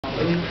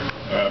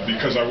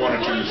because I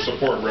wanted to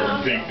support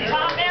Reverend Pinkney.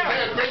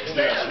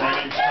 Yes, my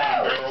name's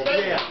Tom Barrow.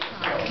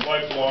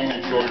 Lifelong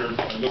Detroiter.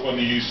 I live on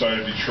the east side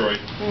of Detroit.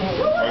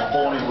 I was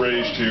born and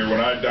raised here. When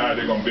I die,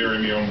 they're going to bury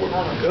me on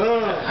Woodward.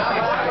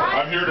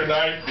 I'm here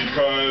tonight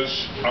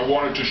because I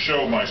wanted to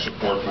show my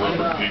support for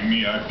Reverend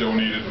Pinkney. I've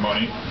donated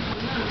money.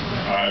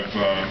 I've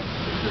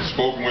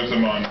spoken with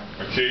him on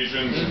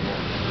occasions,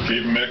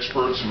 gave him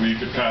experts we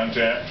could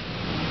contact.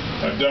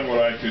 I've done what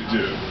I could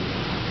do.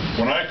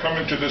 When I come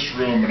into this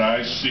room and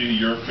I see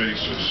your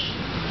faces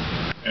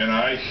and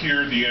I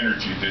hear the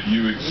energy that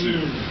you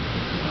exude,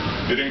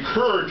 it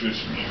encourages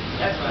me.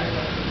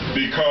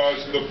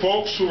 Because the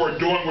folks who are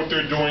doing what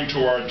they're doing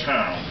to our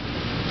town,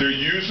 they're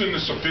using the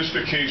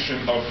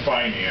sophistication of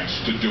finance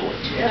to do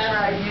it.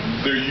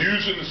 They're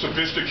using the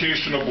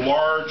sophistication of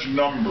large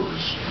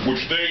numbers,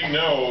 which they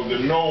know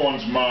that no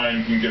one's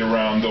mind can get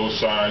around those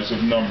size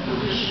of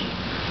numbers.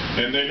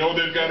 And they know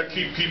they've got to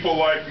keep people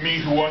like me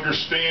who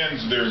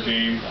understands their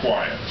game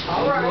quiet.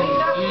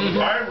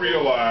 I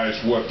realize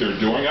what they're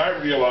doing.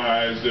 I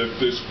realize that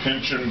this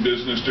pension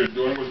business they're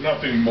doing was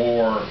nothing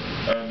more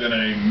than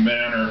a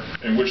manner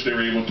in which they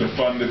were able to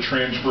fund the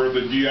transfer of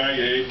the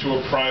DIA to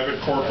a private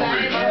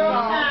corporation.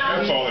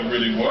 That's all it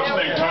really was.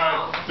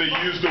 They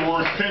used the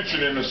word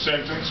pension in a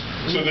sentence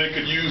so they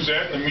could use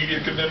that and the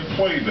media could then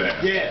play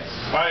that. Yes.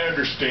 I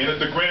understand it.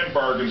 The grand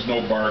bargain's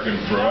no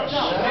bargain for us.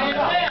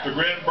 The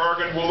grand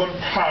bargain will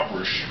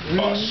impoverish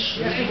us.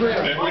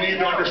 And we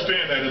need to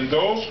understand that. And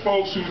those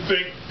folks who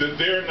think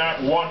that they're not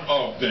one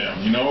of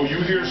them, you know,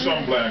 you hear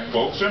some black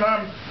folks, and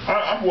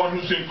I'm one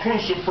who's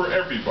inclusive for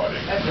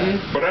everybody.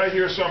 But I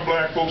hear some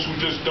black folks who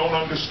just don't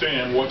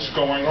understand what's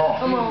going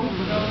on.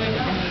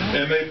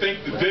 And they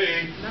think that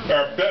they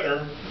are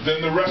better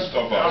than the rest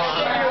of us.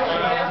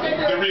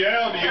 The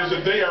reality is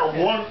that they are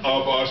one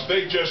of us.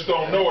 They just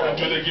don't know it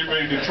until they get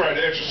ready to try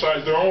to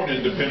exercise their own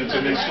independence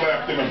and they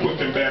slap them and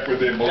put them back where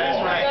they belong.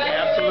 That's right.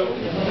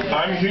 Absolutely.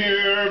 I'm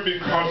here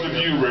because of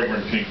you,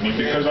 Reverend Pinkney,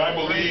 because I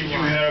believe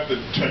you have the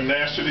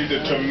tenacity,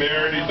 the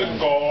temerity, the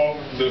gall,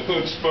 the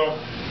chutzpah,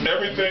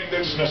 everything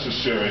that's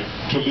necessary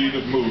to lead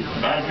a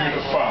movement. I'm here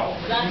to follow.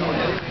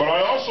 But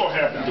I also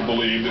happen to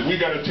believe that we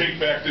got to take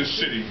back this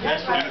city in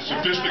a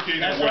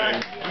sophisticated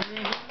way,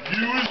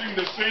 using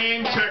the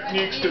same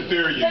techniques that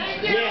they're using.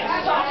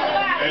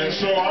 And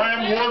so I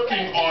am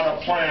working on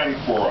a plan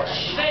for us.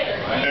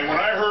 And when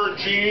I heard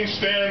Gene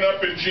stand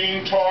up and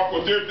Gene talk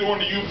what they're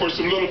doing to you for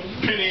some little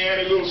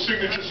penny-ante, little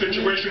signature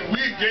situation,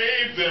 we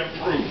gave them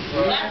proof.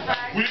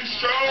 We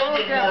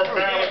showed them more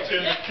ballots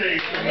in the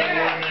case than there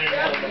were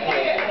names on the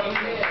board.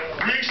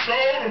 We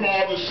showed them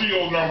all the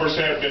seal numbers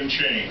had been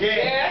changed.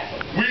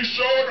 We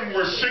showed them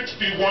where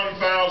 61,000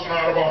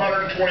 out of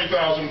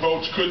 120,000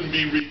 votes couldn't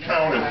be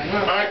recounted.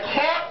 I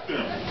caught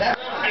them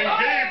and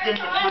gave them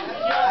the proof.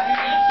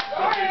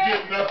 But they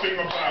did nothing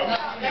about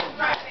it.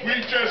 We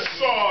just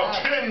saw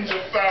tens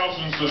of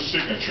thousands of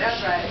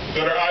signatures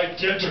that are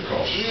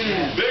identical.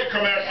 They'll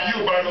come after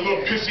you about a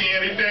little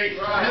pissy-ante date.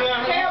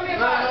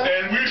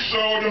 And we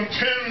showed them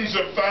tens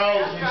of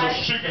thousands of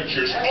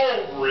signatures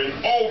over and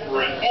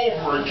over and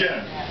over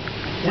again.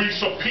 We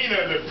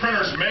subpoenaed the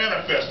printer's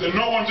manifest, and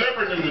no one's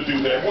ever knew to do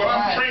that. Well,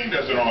 I'm trained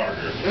as an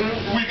auditor.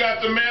 We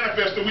got the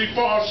manifest, and we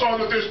saw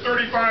that there's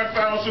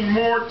 35,000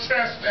 more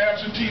test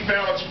absentee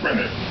ballots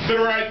printed that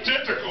are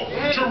identical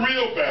to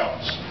real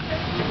ballots.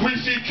 We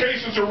see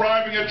cases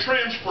arriving at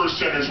transfer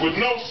centers with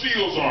no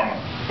seals on them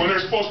when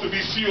they're supposed to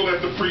be sealed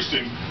at the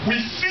precinct. We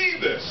see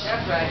this.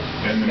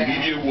 And the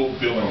media will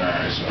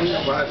villainize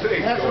us. They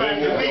will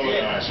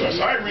villainize us.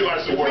 I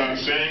realize that what I'm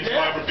saying is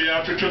not to be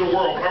out there to the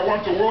world, but I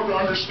want the world to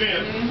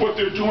understand what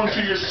they're doing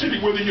to your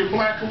city. Whether you're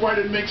black or white,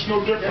 it makes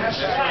no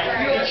difference.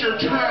 It's your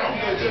town.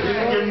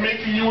 They're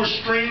making you a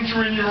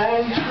stranger in your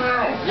own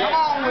town.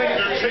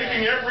 They're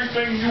taking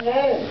everything you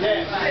own.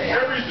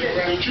 Everything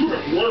that you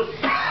have worked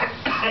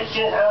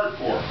so hard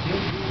for.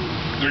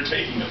 They're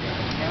taking it.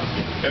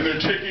 And they're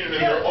taking it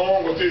in their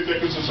own, what they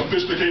think is a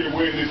sophisticated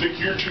way, and they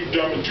think you're too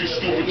dumb and too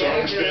stupid to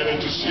understand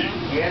and to see.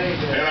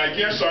 And I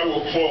guess I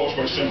will close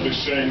by simply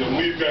saying that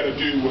we've got to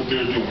do what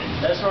they're doing.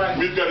 That's right.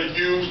 We've got to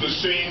use the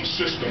same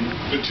system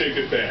to take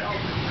it back.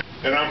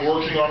 And I'm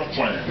working on a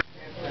plan.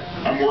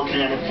 I'm working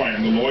on a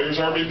plan. The lawyers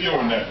are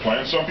reviewing that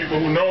plan. Some people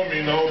who know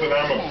me know that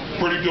I'm a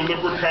pretty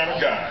deliberate kind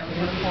of guy.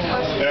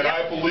 And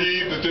I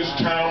believe that this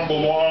town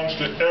belongs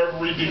to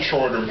every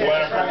Detroiter,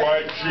 black or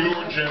white, Jew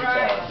or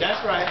Gentile. That's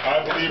right.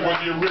 I believe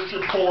whether you're rich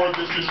or poor,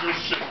 this is your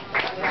city.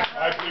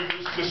 I believe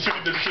this is the city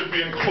that should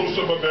be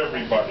inclusive of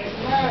everybody.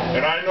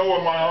 And I know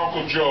of my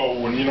Uncle Joe,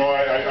 when, you know,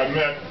 I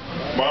met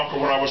my uncle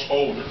when I was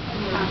older.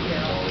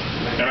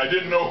 And I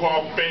didn't know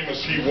how famous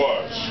he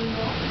was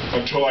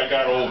until I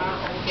got older.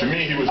 To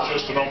me, he was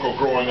just an uncle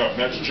growing up,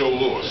 and that's Joe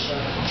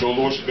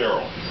Louis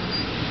Barrow.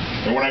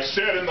 And when I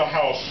sat in the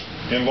house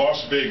in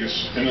Las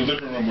Vegas, in the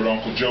living room with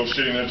Uncle Joe,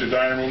 sitting at the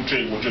dining room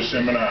table, just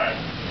him and I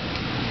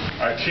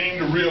came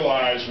to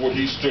realize what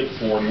he stood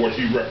for and what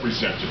he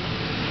represented,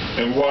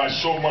 and why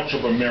so much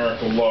of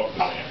America loved the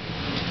man.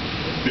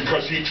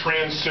 Because he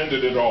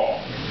transcended it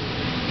all.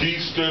 He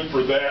stood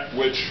for that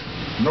which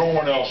no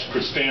one else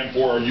could stand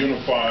for or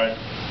unify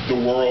the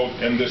world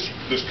and this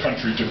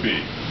country to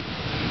be.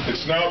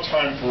 It's now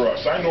time for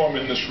us. I know I'm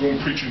in this room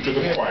preaching to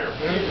the choir.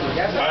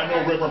 I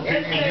know Reverend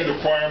Pinkney, you're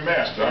the choir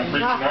master. I'm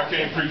preaching. I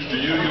can't preach to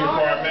you, you're the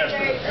choir master.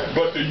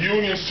 But the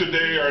unions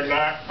today are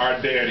not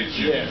our daddy's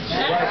unions.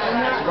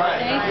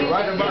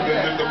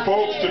 The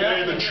folks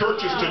today, the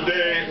churches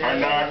today are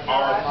not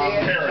our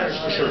parents'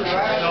 churches.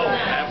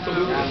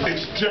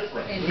 It's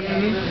different.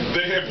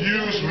 They have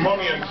used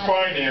money and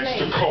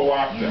finance to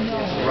co-opt them.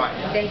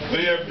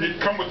 They have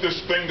come with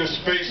this thing, this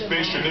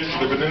faith-based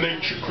initiative, and then they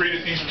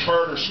created these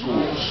charter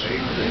schools.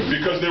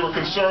 Because they were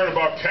concerned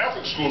about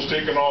Catholic schools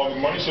taking all the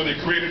money, so they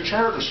created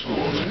charter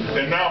schools.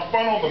 And now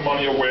funnel the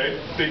money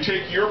away. They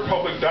take your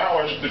public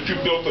dollars that you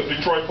built the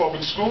Detroit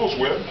public schools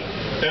with,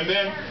 and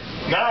then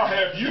now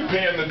have you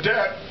paying the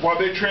debt while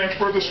they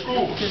transfer the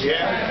schools.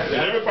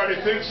 And everybody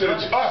thinks that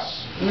it's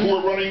us who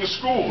are running the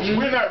schools.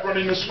 We're not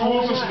running the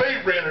schools. The state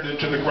ran it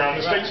into the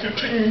ground. The state's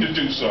continuing to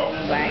do so.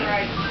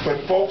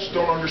 But folks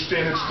don't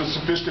understand it's the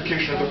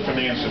sophistication of the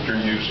finance that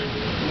they're using.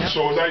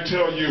 So as I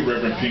tell you,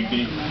 Reverend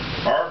Pinkney,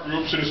 our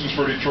group, Citizens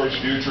for Detroit's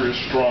Future, is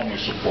strongly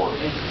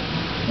supportive.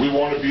 We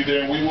want to be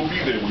there, and we will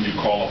be there when you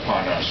call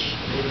upon us.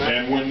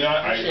 And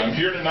I'm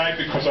here tonight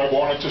because I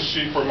wanted to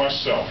see for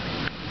myself.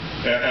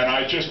 And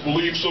I just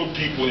believe so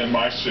deeply in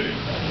my city.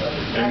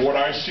 And what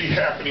I see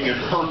happening, it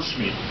hurts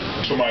me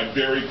to my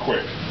very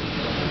quick.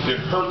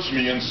 It hurts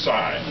me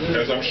inside,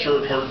 as I'm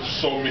sure it hurts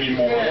so many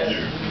more of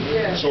you.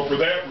 So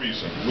for that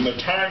reason, when the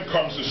time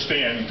comes to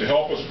stand and to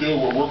help us do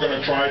what we're going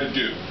to try to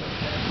do,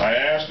 I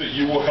ask that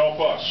you will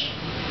help us.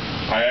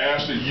 I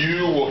ask that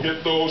you will hit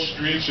those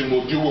streets and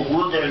will do what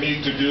we're going to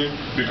need to do,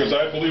 because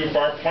I believe if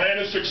our plan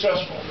is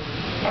successful,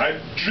 I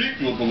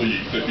deeply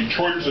believe that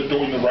Detroiters are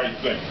doing the right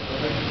thing.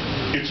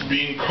 It's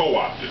being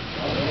co-opted.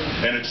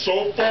 And it's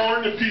so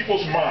foreign to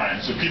people's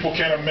minds that people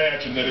can't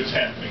imagine that it's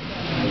happening.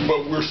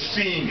 But we're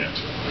seeing it.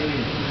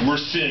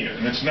 We're seeing it.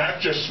 And it's not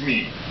just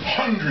me.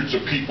 Hundreds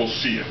of people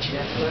see it.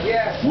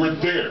 We're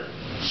there.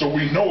 So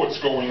we know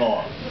what's going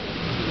on.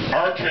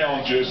 Our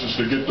challenge is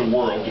to get the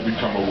world to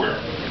become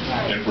aware.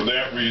 And for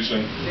that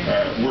reason,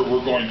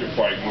 we're going to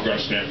fight. We're going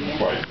to stand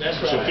and fight.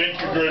 So thank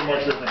you very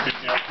much, Reverend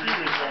Pinkney. I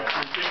appreciate that.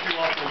 Thank you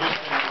all for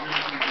listening.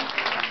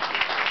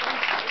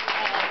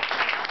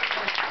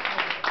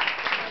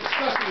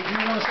 Cecily, do you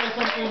want to say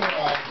something?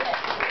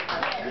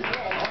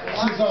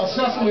 This is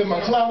Cecily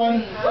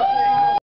McClellan.